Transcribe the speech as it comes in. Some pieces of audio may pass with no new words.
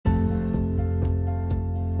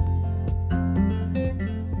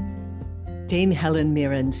Dame Helen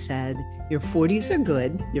Mirren said, "Your 40s are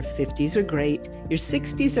good, your 50s are great, your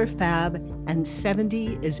 60s are fab, and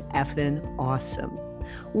 70 is effing awesome."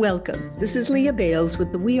 Welcome. This is Leah Bales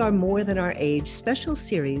with the We Are More Than Our Age special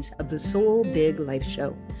series of the Soul Big Life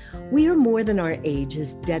Show. We Are More Than Our Age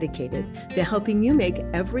is dedicated to helping you make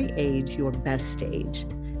every age your best stage.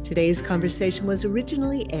 Today's conversation was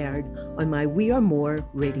originally aired on my We Are More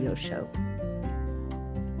radio show.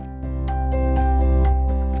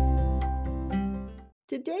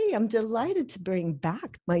 Today, I'm delighted to bring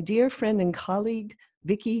back my dear friend and colleague,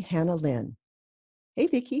 Vicki Hannah Lein. Hey,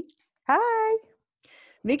 Vicki. Hi.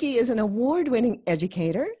 Vicki is an award-winning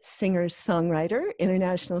educator, singer, songwriter,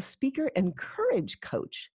 international speaker, and courage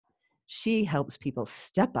coach. She helps people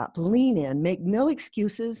step up, lean in, make no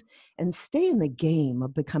excuses, and stay in the game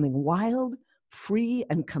of becoming wild, free,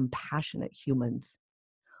 and compassionate humans.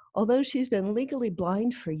 Although she's been legally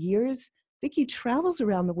blind for years, Vicki travels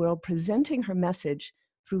around the world presenting her message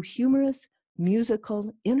through humorous, musical,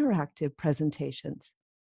 interactive presentations.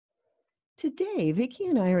 Today, Vicki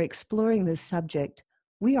and I are exploring this subject,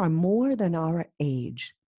 we are more than our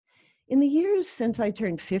age. In the years since I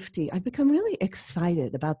turned 50, I've become really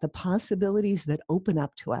excited about the possibilities that open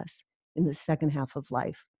up to us in the second half of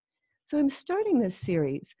life. So I'm starting this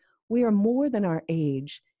series, We Are More Than Our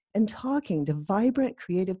Age, and talking to vibrant,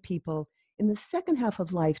 creative people in the second half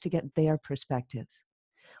of life to get their perspectives.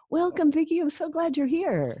 Welcome, Vicki. I'm so glad you're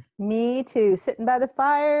here. Me too. Sitting by the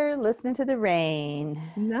fire, listening to the rain.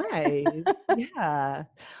 Nice. Yeah.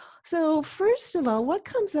 So first of all, what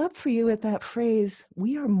comes up for you at that phrase,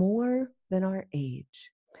 we are more than our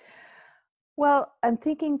age? Well, I'm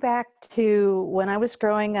thinking back to when I was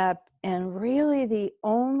growing up, and really the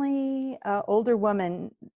only older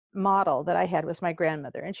woman model that I had was my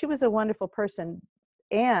grandmother. And she was a wonderful person.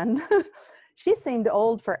 And she seemed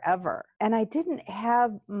old forever. And I didn't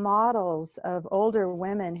have models of older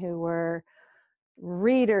women who were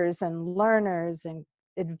readers and learners and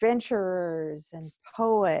adventurers and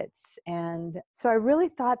poets. And so I really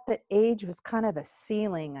thought that age was kind of a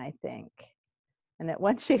ceiling, I think. And that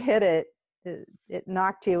once you hit it, it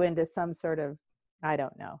knocked you into some sort of, I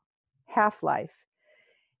don't know, half-life.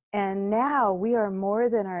 And now we are more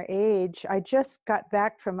than our age. I just got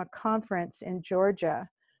back from a conference in Georgia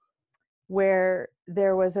where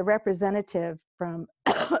there was a representative from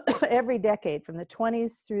every decade, from the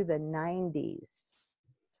 20s through the 90s.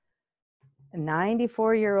 A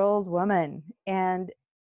 94-year-old woman, and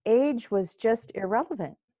age was just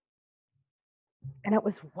irrelevant. And it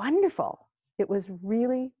was wonderful. It was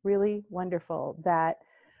really, really wonderful that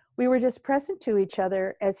we were just present to each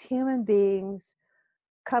other as human beings,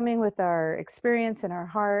 coming with our experience and our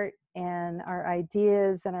heart and our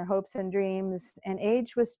ideas and our hopes and dreams. And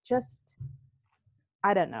age was just,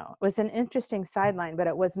 I don't know, it was an interesting sideline, but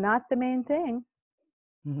it was not the main thing.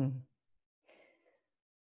 Mm-hmm.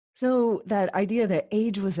 So that idea that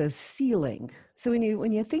age was a ceiling. So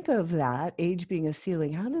when you think of that, age being a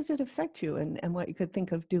ceiling, how does it affect you and what you could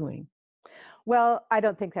think of doing? Well, I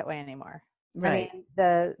don't think that way anymore. Right.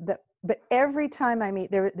 I mean, but every time I meet,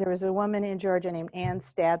 there was a woman in Georgia named Ann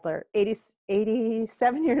Stadler,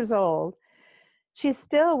 87 years old. She's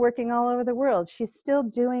still working all over the world. She's still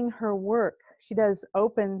doing her work. She does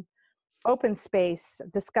open space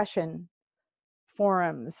discussion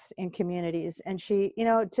forums in communities. And she,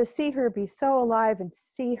 to see her be so alive and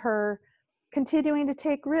see her continuing to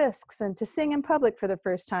take risks and to sing in public for the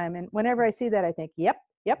first time. And whenever I see that, I think, yep.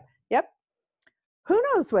 Who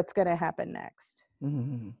knows what's going to happen next?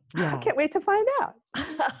 Mm-hmm. Yeah. I can't wait to find out.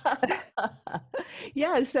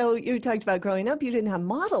 Yeah. So you talked about growing up, you didn't have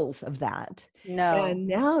models of that. No. And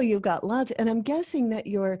now you've got lots. And I'm guessing that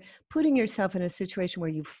you're putting yourself in a situation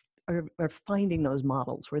where you are finding those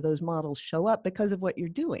models, where those models show up because of what you're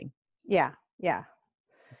doing. Yeah.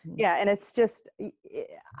 Mm-hmm. Yeah. And it's just,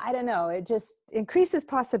 I don't know, it just increases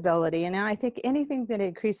possibility. And I think anything that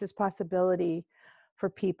increases possibility for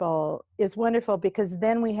people is wonderful, because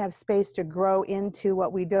then we have space to grow into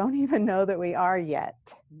what we don't even know that we are yet.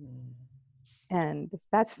 And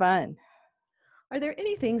that's fun. Are there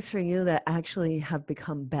any things for you that actually have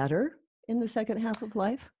become better in the second half of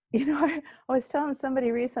life? I was telling somebody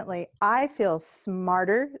recently, I feel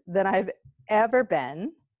smarter than I've ever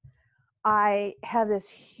been. I have this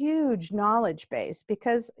huge knowledge base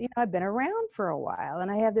because, I've been around for a while and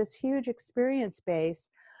I have this huge experience base.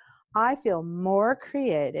 I feel more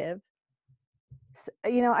creative.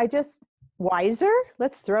 Wiser.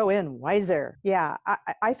 Let's throw in wiser. Yeah,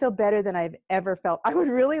 I feel better than I've ever felt. I would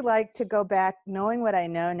really like to go back, knowing what I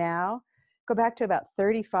know now, go back to about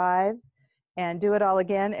 35 and do it all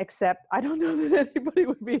again, except I don't know that anybody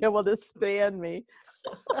would be able to stand me.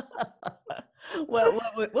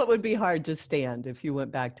 What would be hard to stand if you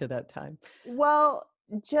went back to that time? Well,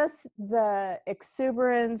 just the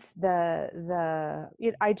exuberance, I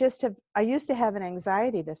used to have an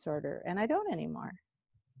anxiety disorder and I don't anymore.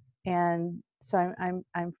 And so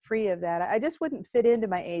I'm free of that. I just wouldn't fit into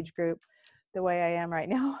my age group the way I am right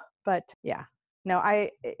now. But yeah, no,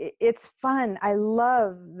 it's fun. I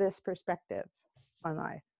love this perspective on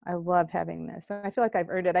life. I love having this. And I feel like I've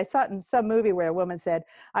earned it. I saw it in some movie where a woman said,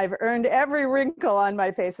 I've earned every wrinkle on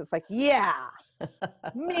my face. It's like, yeah,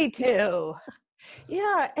 me too.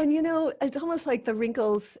 Yeah, and it's almost like the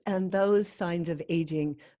wrinkles and those signs of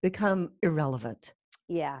aging become irrelevant.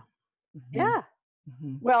 Yeah. Mhm, Yeah.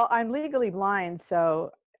 mhm. Well, I'm legally blind,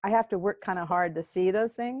 so I have to work kind of hard to see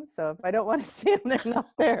those things. So if I don't want to see them, they're not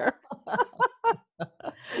there.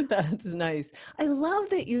 That's nice. I love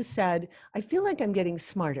that you said, I feel like I'm getting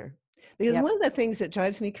smarter. Because Yep. one of the things that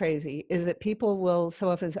drives me crazy is that people will so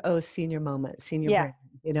often say, oh, senior moment, senior Yeah.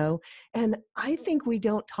 brain. And I think we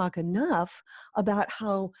don't talk enough about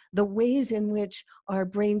how the ways in which our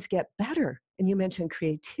brains get better. And you mentioned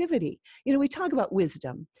creativity. We talk about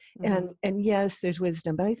wisdom. Mhm. And yes, there's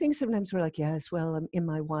wisdom, but I think sometimes we're like, yes, well, I'm in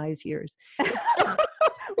my wise years.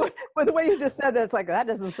 But the way you just said that, it's like, that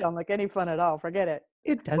doesn't sound like any fun at all. Forget it.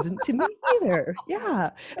 It doesn't to me either.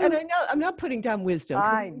 Yeah. And I know I'm not putting down wisdom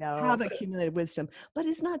because I we know, have but accumulated wisdom, but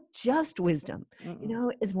it's not just wisdom.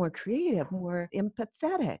 mm-mm. It's more creative, more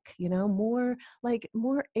empathetic,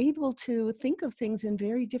 more able to think of things in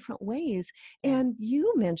very different ways. Yeah. And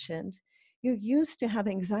you mentioned you used to have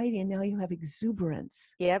anxiety and now you have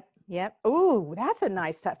exuberance. Yep. Yep. Ooh, that's a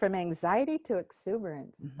nice touch, from anxiety to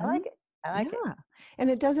exuberance. I Mhm. like it. I like it. Yeah.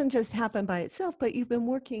 And it doesn't just happen by itself, but you've been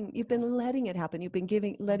letting it happen. You've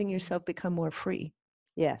been letting yourself become more free.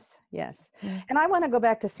 Yes, yes. Yeah. And I want to go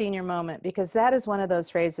back to senior moment because that is one of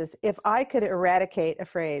those phrases. If I could eradicate a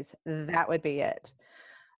phrase, that would be it.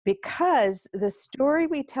 Because the story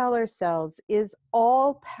we tell ourselves is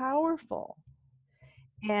all powerful.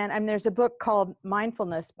 And there's a book called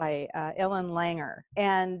Mindfulness by Ellen Langer.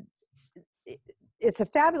 And it's a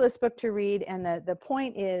fabulous book to read. And the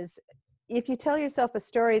point is, if you tell yourself a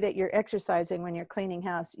story that you're exercising when you're cleaning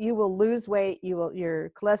house, you will lose weight, your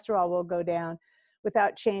cholesterol will go down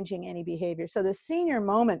without changing any behavior. So the senior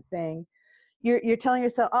moment thing, you're telling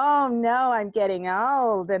yourself, oh no, I'm getting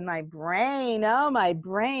old, and my brain,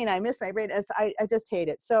 I miss my brain. I just hate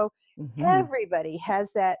it. So Mhm. everybody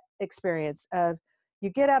has that experience of, you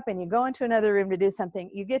get up and you go into another room to do something,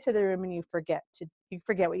 you get to the room and you forget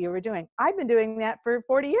what you were doing. I've been doing that for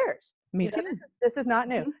 40 years. Me This too. is not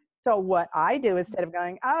new. Mhm. So what I do, instead of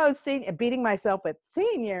going, oh, beating myself with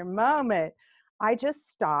senior moment, I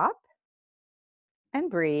just stop and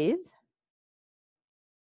breathe,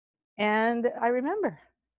 and I remember.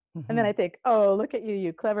 And then I Mhm. think, oh, look at you,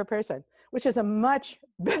 you clever person, which is a much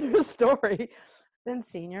better story than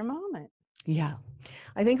senior moment. Yeah.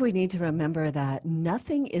 I think we need to remember that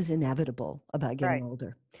nothing is inevitable about getting Right,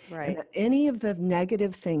 older. And right. that any of the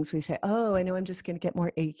negative things we say, oh, I know I'm just going to get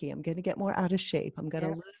more achy. I'm going to get more out of shape. I'm going to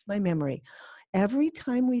Yep, lose my memory. Every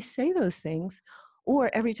time we say those things, or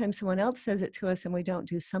every time someone else says it to us and we don't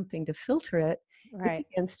do something to filter it, it right.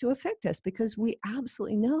 begins to affect us because we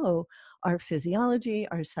absolutely know our physiology,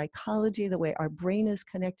 our psychology, the way our brain is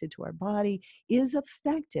connected to our body is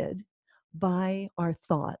affected by our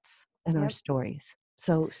thoughts and our Yep. stories.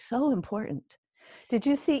 So, so important. Did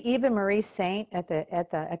you see Eva Marie Saint at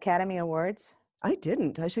the Academy Awards? I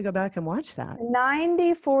didn't. I should go back and watch that.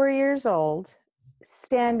 94 years old,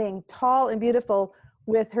 standing tall and beautiful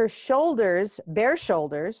with her shoulders, bare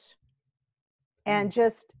shoulders, and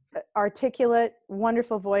just articulate,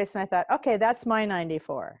 wonderful voice. And I thought, okay, that's my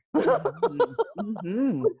 94. Mhm.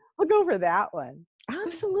 Mhm. I'll go for that one.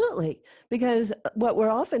 Absolutely. Because what we're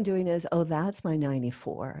often doing is, oh, that's my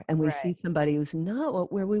 94. And we see Right. somebody who's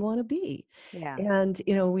not where we want to be. Yeah. And,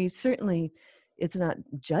 we certainly, it's not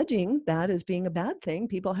judging that as being a bad thing.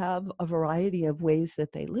 People have a variety of ways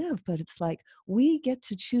that they live, but it's like we get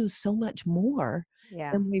to choose so much more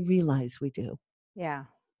Yeah. than we realize we do. Yeah.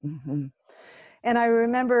 Mhm. And I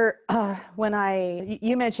remember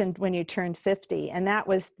you mentioned when you turned 50, and that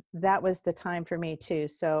was the time for me too.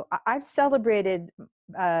 So I've celebrated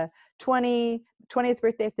uh, 20th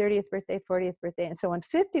birthday, 30th birthday, 40th birthday. And so when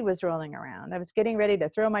 50 was rolling around, I was getting ready to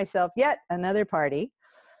throw myself yet another party.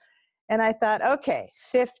 And I thought, okay,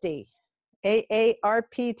 50,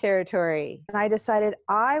 AARP territory. And I decided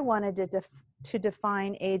I wanted to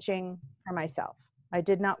define aging for myself. I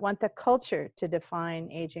did not want the culture to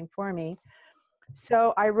define aging for me.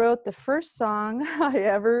 So I wrote the first song I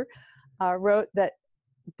ever wrote that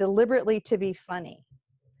deliberately to be funny.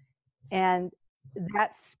 And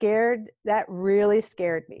that really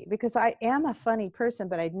scared me, because I am a funny person,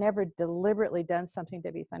 but I'd never deliberately done something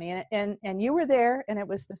to be funny. And you were there, and it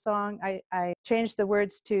was the song. I changed the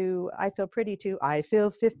words to I Feel Pretty to I feel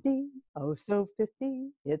 50, oh so 50.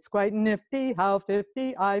 It's quite nifty how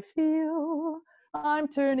 50 I feel. I'm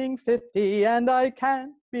turning 50 and I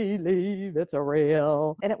can't believe it's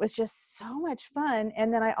real. And it was just so much fun.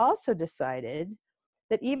 And then I also decided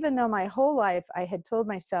that even though my whole life I had told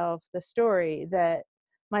myself the story that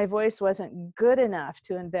my voice wasn't good enough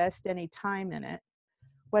to invest any time in it,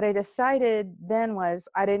 what I decided then was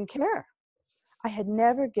I didn't care. I had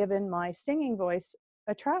never given my singing voice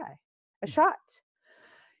a try, a shot.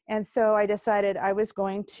 And so I decided I was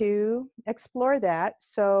going to explore that.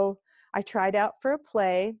 So I tried out for a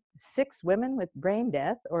play, Six Women with Brain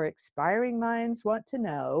Death or Expiring Minds Want to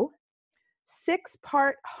Know,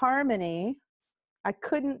 6-part harmony. I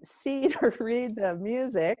couldn't see or read the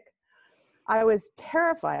music. I was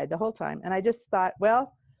terrified the whole time. And I just thought,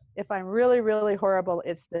 well, if I'm really, really horrible,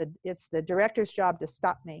 it's the director's job to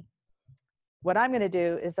stop me. What I'm going to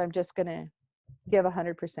do is I'm just going to give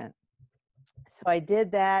 100%. So I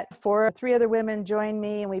did that. 3 other women joined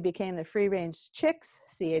me, and we became the Free Range Chicks,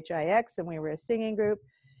 CHIX, and we were a singing group.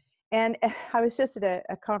 And I was just at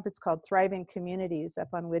a conference called Thriving Communities up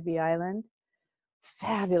on Whidbey Island.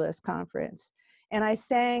 Fabulous conference. And I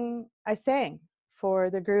sang for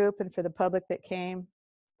the group and for the public that came,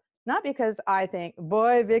 not because I think,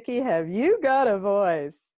 boy, Vicki, have you got a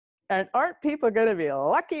voice? And aren't people going to be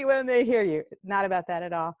lucky when they hear you? Not about that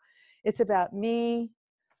at all. It's about me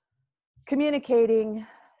communicating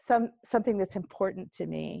something that's important to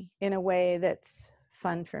me in a way that's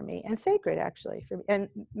fun for me and sacred, actually. For me. And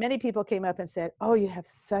many people came up and said, oh, you have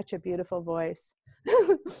such a beautiful voice.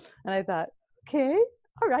 And I thought, okay,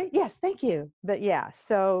 all right, yes, thank you. But yeah,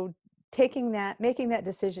 so making that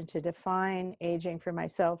decision to define aging for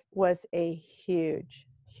myself was a huge,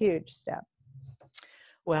 huge step.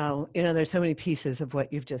 Well, there's so many pieces of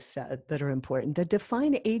what you've just said that are important that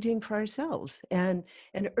define aging for ourselves. And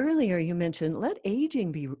earlier you mentioned let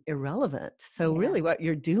aging be irrelevant. So really what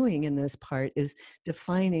you're doing in this part is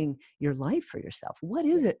defining your life for yourself. What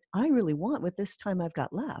is it I really want with this time I've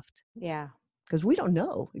got left? Yeah. Because we don't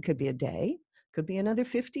know. It could be a day, could be another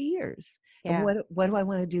 50 years. Yeah. And what do I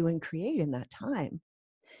want to do and create in that time?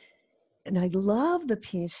 And I love the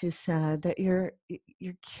piece you said that you're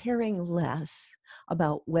caring less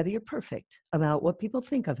about whether you're perfect, about what people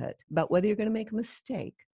think of it, about whether you're going to make a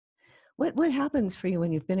mistake. What happens for you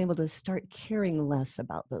when you've been able to start caring less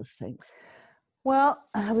about those things? Well,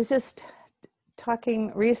 I was just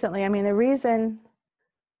talking recently. I mean, the reason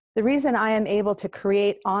I am able to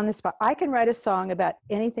create on the spot, I can write a song about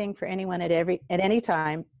anything for anyone at any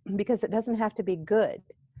time, because it doesn't have to be good,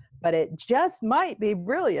 but it just might be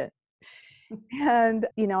brilliant. And,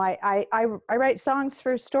 I write songs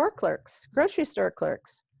for store clerks, grocery store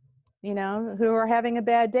clerks, who are having a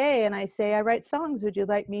bad day. And I say, I write songs. Would you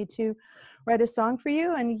like me to write a song for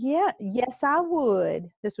you? And yes, I would.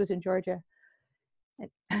 This was in Georgia.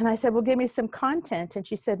 And I said, well, give me some content. And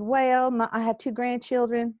she said, well, I have 2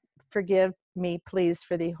 grandchildren. Forgive me, please,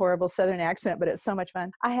 for the horrible Southern accent, but it's so much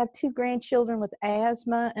fun. I have 2 grandchildren with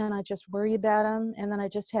asthma, and I just worry about them. And then I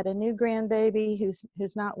just had a new grandbaby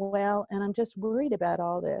who's not well, and I'm just worried about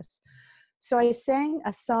all this. So I sang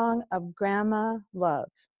a song of grandmother love,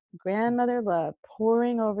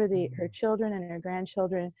 pouring over her children and her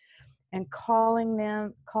grandchildren, and calling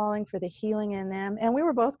for the healing in them. And we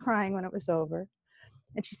were both crying when it was over.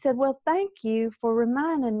 And she said, well, thank you for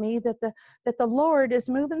reminding me that the Lord is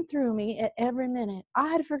moving through me at every minute. I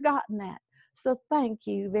had forgotten that. So thank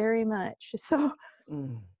you very much. So,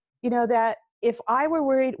 that if I were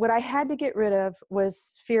worried, what I had to get rid of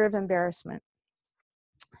was fear of embarrassment.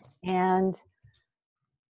 And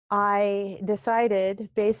I decided,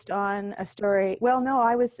 based on a story,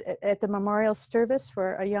 I was at the memorial service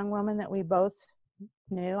for a young woman that we both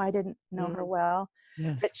knew. I didn't know her well.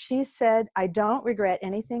 Yes. But she said, I don't regret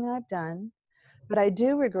anything I've done, but I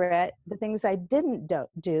do regret the things I didn't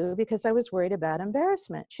do because I was worried about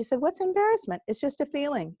embarrassment. She said, what's embarrassment? It's just a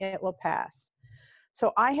feeling. It will pass.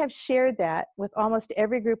 So I have shared that with almost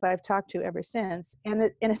every group I've talked to ever since. And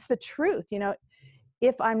it's the truth.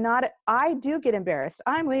 If I do get embarrassed.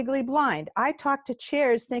 I'm legally blind. I talk to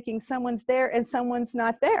chairs thinking someone's there and someone's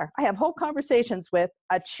not there. I have whole conversations with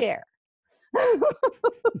a chair.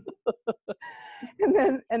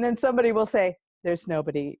 and then somebody will say, there's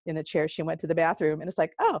nobody in the chair. She went to the bathroom. And it's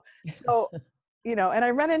like, oh, so, and I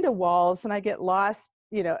run into walls and I get lost.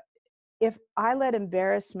 If I let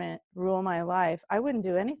embarrassment rule my life, I wouldn't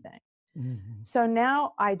do anything. Mhm. So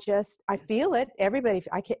now I feel it. Everybody,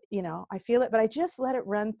 I can, I feel it, but I just let it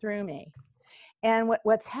run through me. And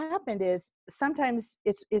what's happened is sometimes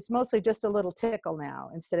it's mostly just a little tickle now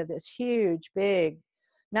instead of this huge, big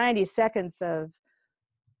 90 seconds of,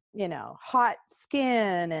 hot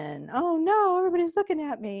skin and, oh no, everybody's looking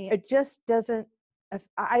at me. It just doesn't,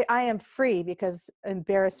 I am free because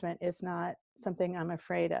embarrassment is not something I'm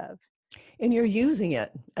afraid of. And you're using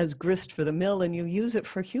it as grist for the mill, and you use it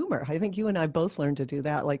for humor. I think you and I both learned to do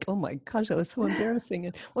that. Like, oh my gosh, that was so embarrassing.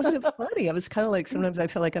 And wasn't it funny? I was kind of like, sometimes I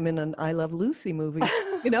feel like I'm in an I Love Lucy movie,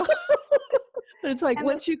 you know? But it's like And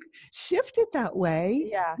once you shift it that way,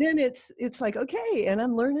 yeah, then it's like, okay, and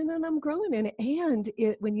I'm learning and I'm growing. And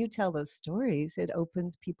it when you tell those stories, it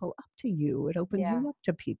opens people up to you. It opens yeah, you up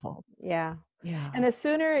to people. yeah. Yeah. And the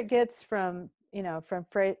sooner it gets from, from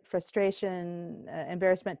frustration,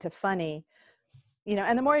 embarrassment to funny,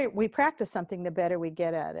 and the more we practice something, the better we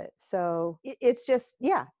get at it. So it's just,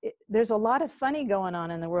 yeah, there's a lot of funny going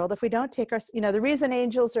on in the world. If we don't take the reason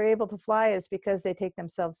angels are able to fly is because they take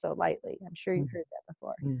themselves so lightly. I'm sure you've heard that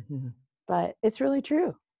before, Mm-hmm. but it's really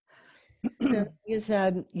true. So you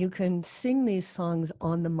said you can sing these songs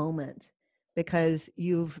on the moment because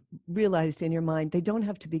you've realized in your mind they don't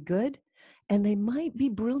have to be good and they might be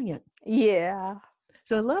brilliant. Yeah.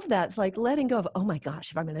 So I love that. It's like letting go of, oh my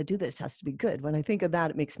gosh, if I'm going to do this, it has to be good. When I think of that,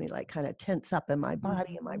 it makes me like kind of tense up in my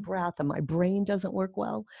body and my Mhm. breath, and my brain doesn't work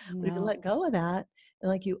well. But if you let No. go of that and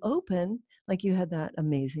like you open, like you had that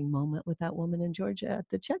amazing moment with that woman in Georgia at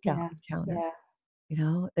the checkout Yeah. counter,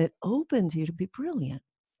 Yeah. it opens you to be brilliant.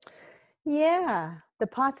 Yeah. The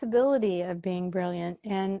possibility of being brilliant.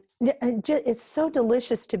 And it's so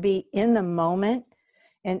delicious to be in the moment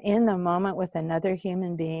and in the moment with another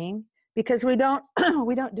human being because we don't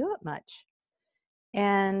we don't do it much.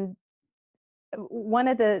 And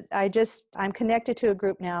I'm connected to a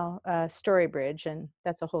group now, Storybridge, and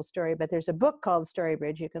that's a whole story, but there's a book called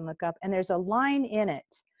Storybridge you can look up, and there's a line in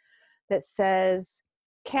it that says,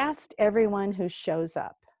 cast everyone who shows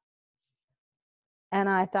up. And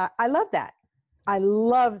I thought, I love that. I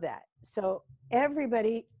love that. So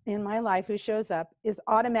everybody in my life who shows up is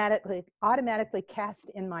automatically cast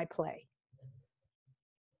in my play.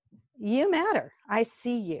 You matter. I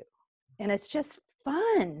see you. And it's just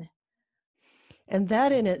fun. And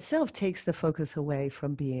that in itself takes the focus away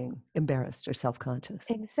from being embarrassed or self-conscious.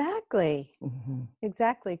 Exactly. Mm-hmm.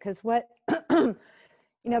 Exactly. Because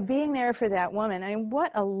being there for that woman, I mean,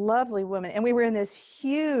 what a lovely woman. And we were in this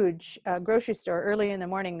huge grocery store early in the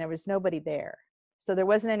morning. There was nobody there. So there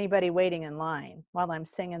wasn't anybody waiting in line while I'm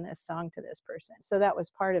singing this song to this person. So that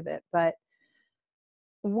was part of it. But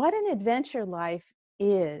what an adventure life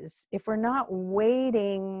is if we're not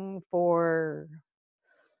waiting for,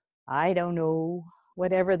 I don't know,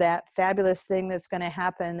 whatever that fabulous thing that's going to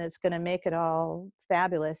happen that's going to make it all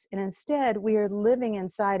fabulous. And instead, we are living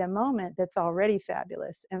inside a moment that's already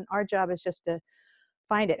fabulous. And our job is just to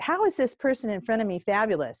find it. How is this person in front of me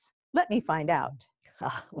fabulous? Let me find out.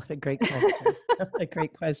 Ah, what a great question. A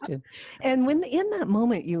great question. And when in that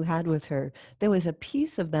moment you had with her, there was a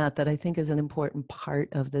piece of that that I think is an important part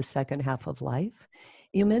of the second half of life.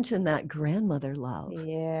 You mentioned that grandmother love.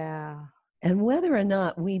 Yeah. And whether or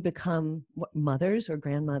not we become mothers or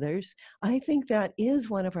grandmothers, I think that is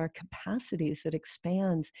one of our capacities that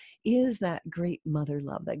expands, is that great mother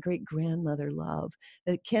love, that great grandmother love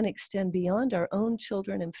that can extend beyond our own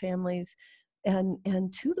children and families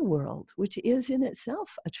and to the world, which is in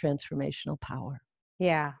itself a transformational power.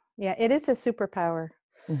 Yeah. Yeah. It is a superpower.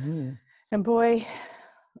 Mm-hmm. And boy,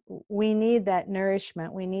 we need that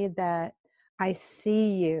nourishment. We need that. I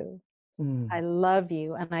see you. I Mm. love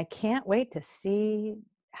you. And I can't wait to see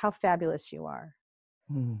how fabulous you are.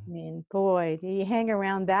 Mm. I mean, boy, do you hang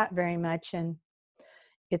around that very much, and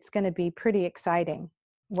it's going to be pretty exciting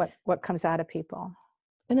what comes out of people.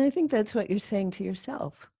 And I think that's what you're saying to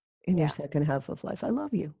yourself in your Yeah. second half of life. I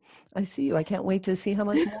love you. I see you. I can't wait to see how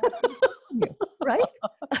much more is going to come from you. Right?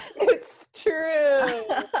 It's true.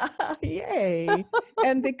 Yay.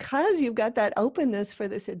 And because you've got that openness for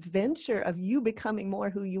this adventure of you becoming more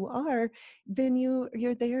who you are, then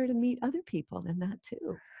you're there to meet other people in that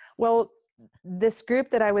too. Well, this group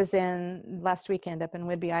that I was in last weekend up in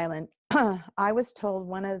Whidbey Island, I was told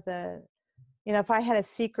one of the, if I had a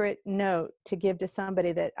secret note to give to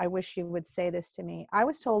somebody that I wish you would say this to me, I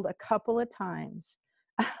was told a couple of times,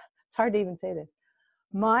 it's hard to even say this,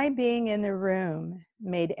 my being in the room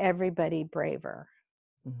made everybody braver.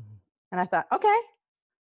 Mm-hmm. And I thought, okay,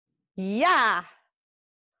 yeah,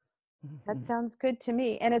 that Mm-hmm. sounds good to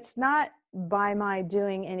me. And it's not by my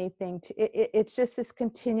doing anything it's just this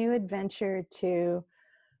continued adventure to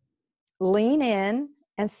lean in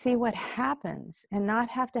and see what happens, and not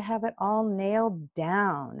have to have it all nailed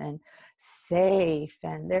down and safe.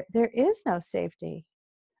 And there is no safety.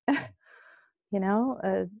 It's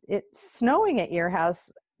snowing at your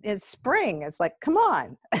house. It's spring. It's like, come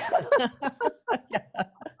on. Yeah.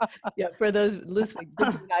 Yeah, for those listening,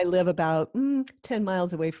 Vicki and I live about 10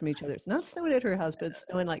 miles away from each other. It's not snowing at her house, but it's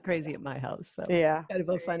snowing like crazy at my house. So Yeah. kind of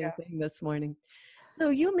a funny thing this morning. So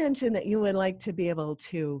you mentioned that you would like to be able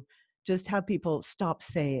to just have people stop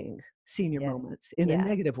saying senior Yes. moments in a Yeah.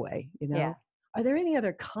 negative way, Yeah. Are there any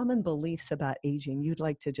other common beliefs about aging you'd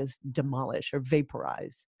like to just demolish or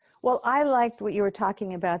vaporize? Well, I liked what you were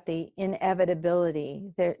talking about, the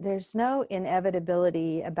inevitability. There's no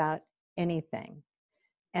inevitability about anything.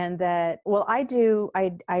 And that, well, I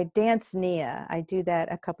dance Nia. I do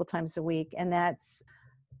that a couple times a week. And that's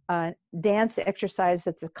a dance exercise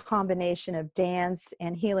that's a combination of dance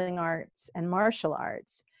and healing arts and martial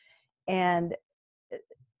arts. And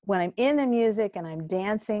when I'm in the music and I'm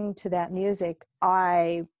dancing to that music,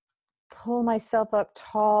 I pull myself up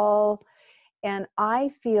tall and I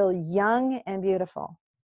feel young and beautiful.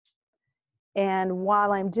 And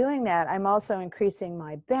while I'm doing that, I'm also increasing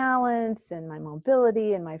my balance and my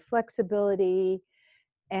mobility and my flexibility.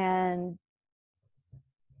 And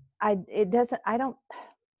I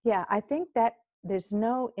think that there's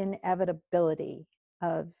no inevitability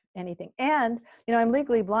of anything. And, I'm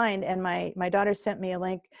legally blind, and my daughter sent me a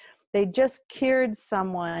link. They just cured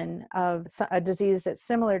someone of a disease that's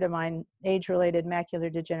similar to mine, age-related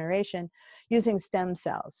macular degeneration, using stem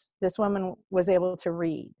cells. This woman was able to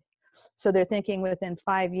read. So they're thinking within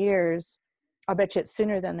 5 years, I'll bet you it's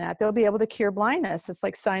sooner than that, they'll be able to cure blindness. It's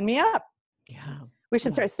like, sign me up. Yeah. We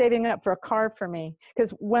should start saving up for a car for me.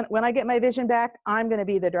 Because when I get my vision back, I'm going to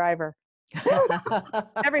be the driver.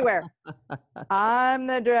 Everywhere. I'm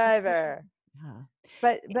the driver. Yeah.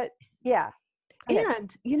 But yeah.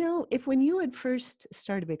 And, if when you had first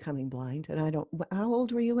started becoming blind, and how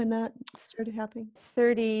old were you when that started happening?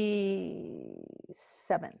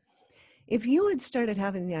 37. If you had started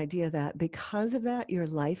having the idea that because of that, your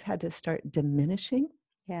life had to start diminishing,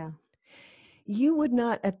 Yeah. you would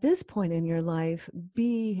not at this point in your life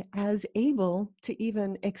be as able to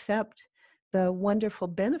even accept the wonderful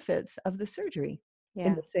benefits of the surgery in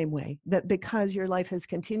Yeah. the same way. That because your life has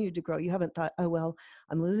continued to grow, you haven't thought, oh, well,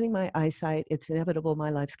 I'm losing my eyesight. It's inevitable.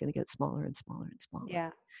 My life's going to get smaller and smaller and smaller.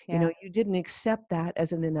 Yeah. Yeah. You didn't accept that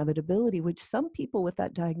as an inevitability, which some people with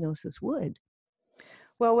that diagnosis would.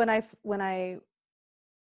 Well, when I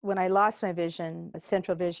lost my vision,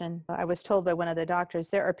 central vision, I was told by one of the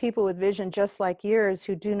doctors, there are people with vision just like yours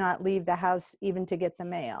who do not leave the house even to get the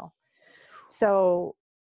mail. So,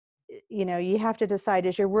 you have to decide,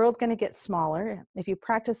 is your world going to get smaller? If you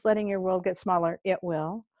practice letting your world get smaller, it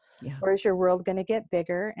will. Yeah. Or is your world going to get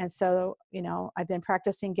bigger? And so, I've been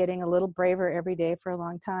practicing getting a little braver every day for a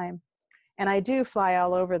long time. And I do fly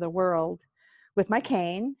all over the world with my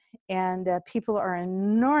cane, and people are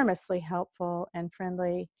enormously helpful and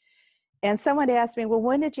friendly. And someone asked me, well,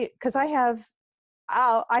 when did you, because I have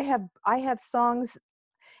songs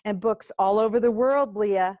and books all over the world,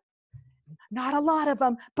 Leah. Not a lot of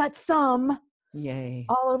them, but some. Yay.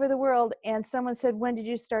 All over the world. And someone said, when did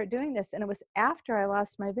you start doing this? And it was after I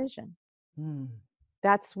lost my vision.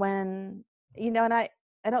 That's when, and I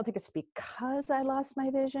don't think it's because I lost my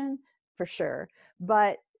vision, for sure,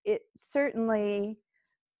 but it certainly,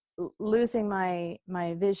 losing my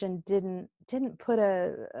vision didn't put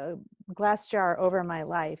a glass jar over my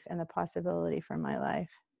life and the possibility for my life.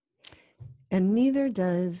 And neither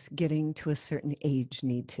does getting to a certain age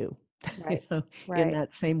need to. Right. In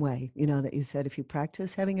that same way, that you said, if you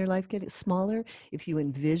practice having your life get smaller, if you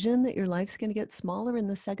envision that your life's going to get smaller in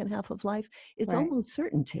the second half of life, it's almost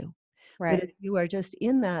certain to. Right. But if you are just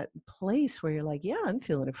in that place where you're like, yeah, I'm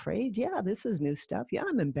feeling afraid. Yeah, this is new stuff. Yeah,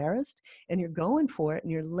 I'm embarrassed. And you're going for it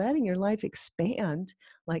and you're letting your life expand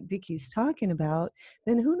like Vicki's talking about,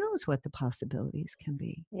 then who knows what the possibilities can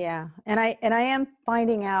be. Yeah. And I am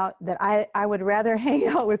finding out that I would rather hang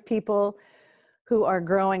out with people who are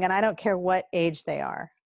growing, and I don't care what age they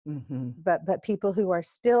are, but people who are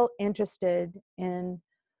still interested in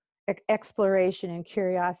exploration and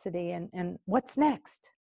curiosity and what's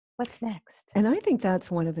next. What's next? And I think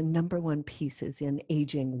that's one of the number one pieces in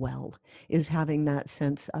aging well, is having that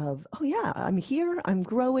sense of, oh yeah, I'm here, I'm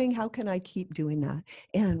growing. How can I keep doing that?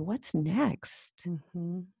 And what's next?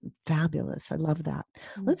 Fabulous. I love that.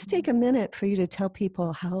 Let's take a minute for you to tell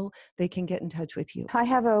people how they can get in touch with you. I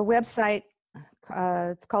have a website.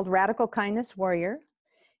 It's called Radical Kindness Warrior.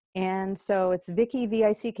 And so it's Vicki,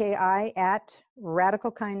 Vicki, at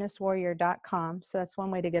radicalkindnesswarrior.com. So that's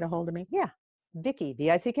one way to get a hold of me. Yeah. Vicki, Vicki,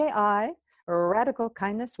 Radical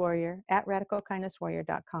Kindness Warrior at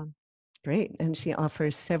radicalkindnesswarrior.com. Great. And she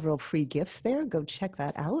offers several free gifts there. Go check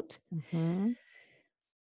that out. Mm-hmm.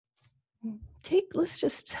 Let's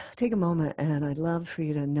just take a moment, and I'd love for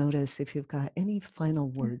you to notice if you've got any final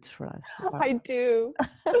words for us. I do.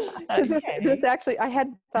 Because this actually, I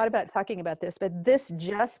had thought about talking about this, but this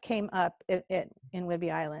just came up in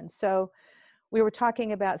Whidbey Island. So we were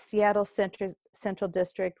talking about Seattle Central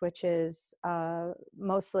District, which is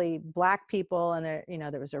mostly Black people, and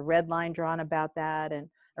there was a red line drawn about that and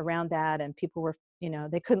around that, and people were,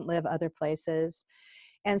 they couldn't live other places.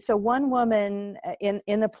 And so one woman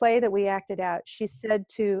in the play that we acted out, she said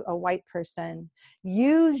to a white person,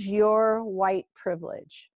 "Use your white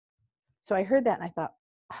privilege." So I heard that and I thought,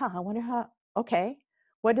 I wonder how, okay,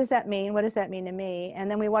 what does that mean? What does that mean to me?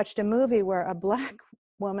 And then we watched a movie where a Black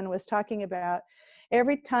woman was talking about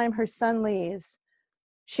every time her son leaves,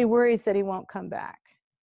 she worries that he won't come back.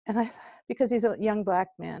 And because he's a young Black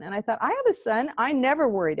man. And I thought, I have a son. I never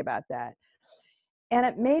worried about that. And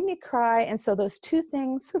it made me cry. And so those two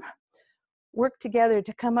things worked together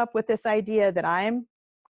to come up with this idea that I'm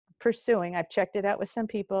pursuing. I've checked it out with some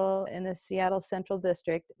people in the Seattle Central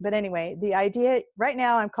District. But anyway, the idea right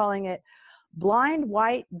now, I'm calling it Blind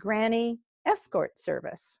White Granny Escort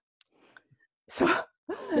Service. So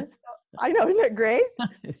I know, isn't it great?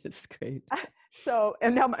 It's great. So,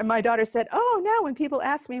 and now my daughter said, "Oh, now when people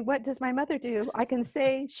ask me, what does my mother do? I can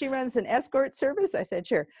say she runs an escort service." I said,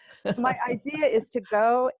 "Sure." So my idea is to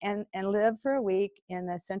go and live for a week in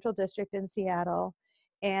the Central District in Seattle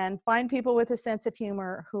and find people with a sense of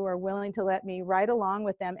humor who are willing to let me ride along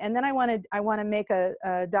with them. And then I want to make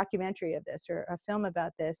a documentary of this, or a film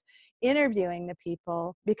about this, interviewing the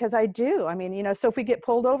people, because I do. I mean, so if we get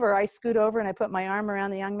pulled over, I scoot over and I put my arm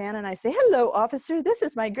around the young man and I say, "Hello, officer, this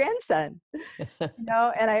is my grandson." And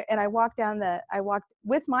I walked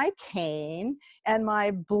with my cane and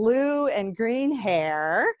my blue and green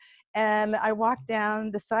hair, and I walked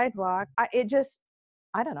down the sidewalk. I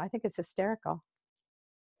don't know, I think it's hysterical.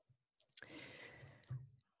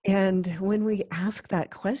 And when we ask that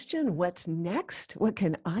question, what's next? What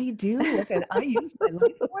can I do? What can I use my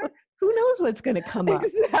life for? Who knows what's going to come up?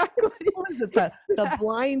 Exactly. What is it, the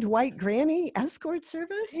Blind White Granny Escort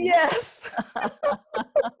Service? Yes.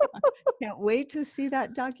 Can't wait to see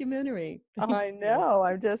that documentary. I know.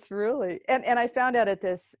 I'm just really, and I found out at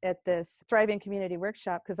this Thriving Community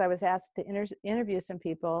Workshop, because I was asked to interview some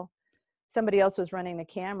people. Somebody else was running the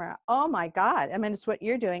camera. Oh my God. I mean, it's what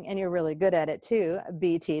you're doing, and you're really good at it too,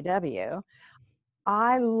 BTW.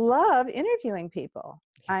 I love interviewing people.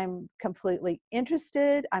 I'm completely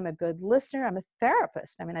interested. I'm a good listener. I'm a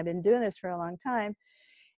therapist. I mean, I've been doing this for a long time.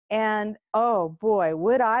 And oh boy,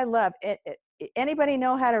 would I love it. Anybody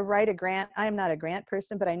know how to write a grant? I am not a grant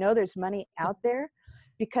person, but I know there's money out there.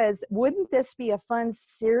 Because wouldn't this be a fun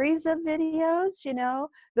series of videos?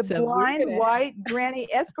 The Blind White Granny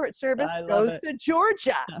Escort Service goes to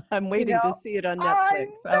Georgia. I'm waiting to see it on Netflix.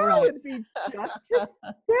 I know, all right. It'd be just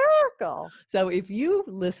hysterical. So if you,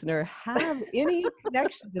 listener, have any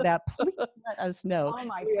connection to that, please let us know. Oh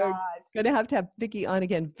my God. We're going to have Vicki on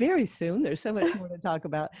again very soon. There's so much more to talk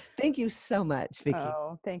about. Thank you so much, Vicki.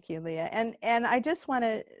 Oh, thank you, Leah. And I just want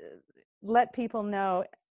to let people know,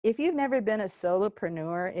 if you've never been a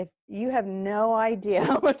solopreneur, if you have no idea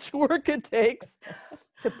how much work it takes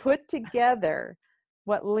to put together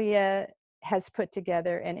what Leah has put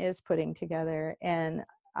together and is putting together, and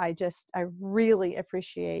I really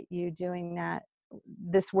appreciate you doing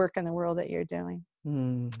this work in the world that you're doing.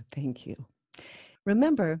 Thank you.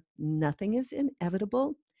 Remember, nothing is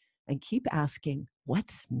inevitable, and keep asking,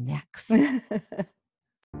 what's next?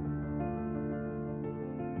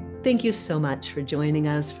 Thank you so much for joining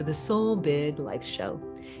us for the Soul Big Life Show.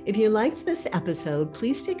 If you liked this episode,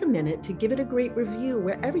 please take a minute to give it a great review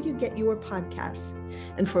wherever you get your podcasts.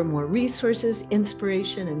 And for more resources,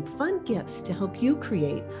 inspiration, and fun gifts to help you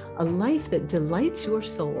create a life that delights your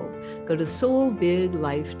soul, go to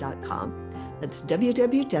soulbiglife.com. That's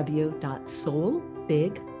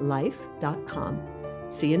www.soulbiglife.com.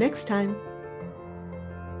 See you next time.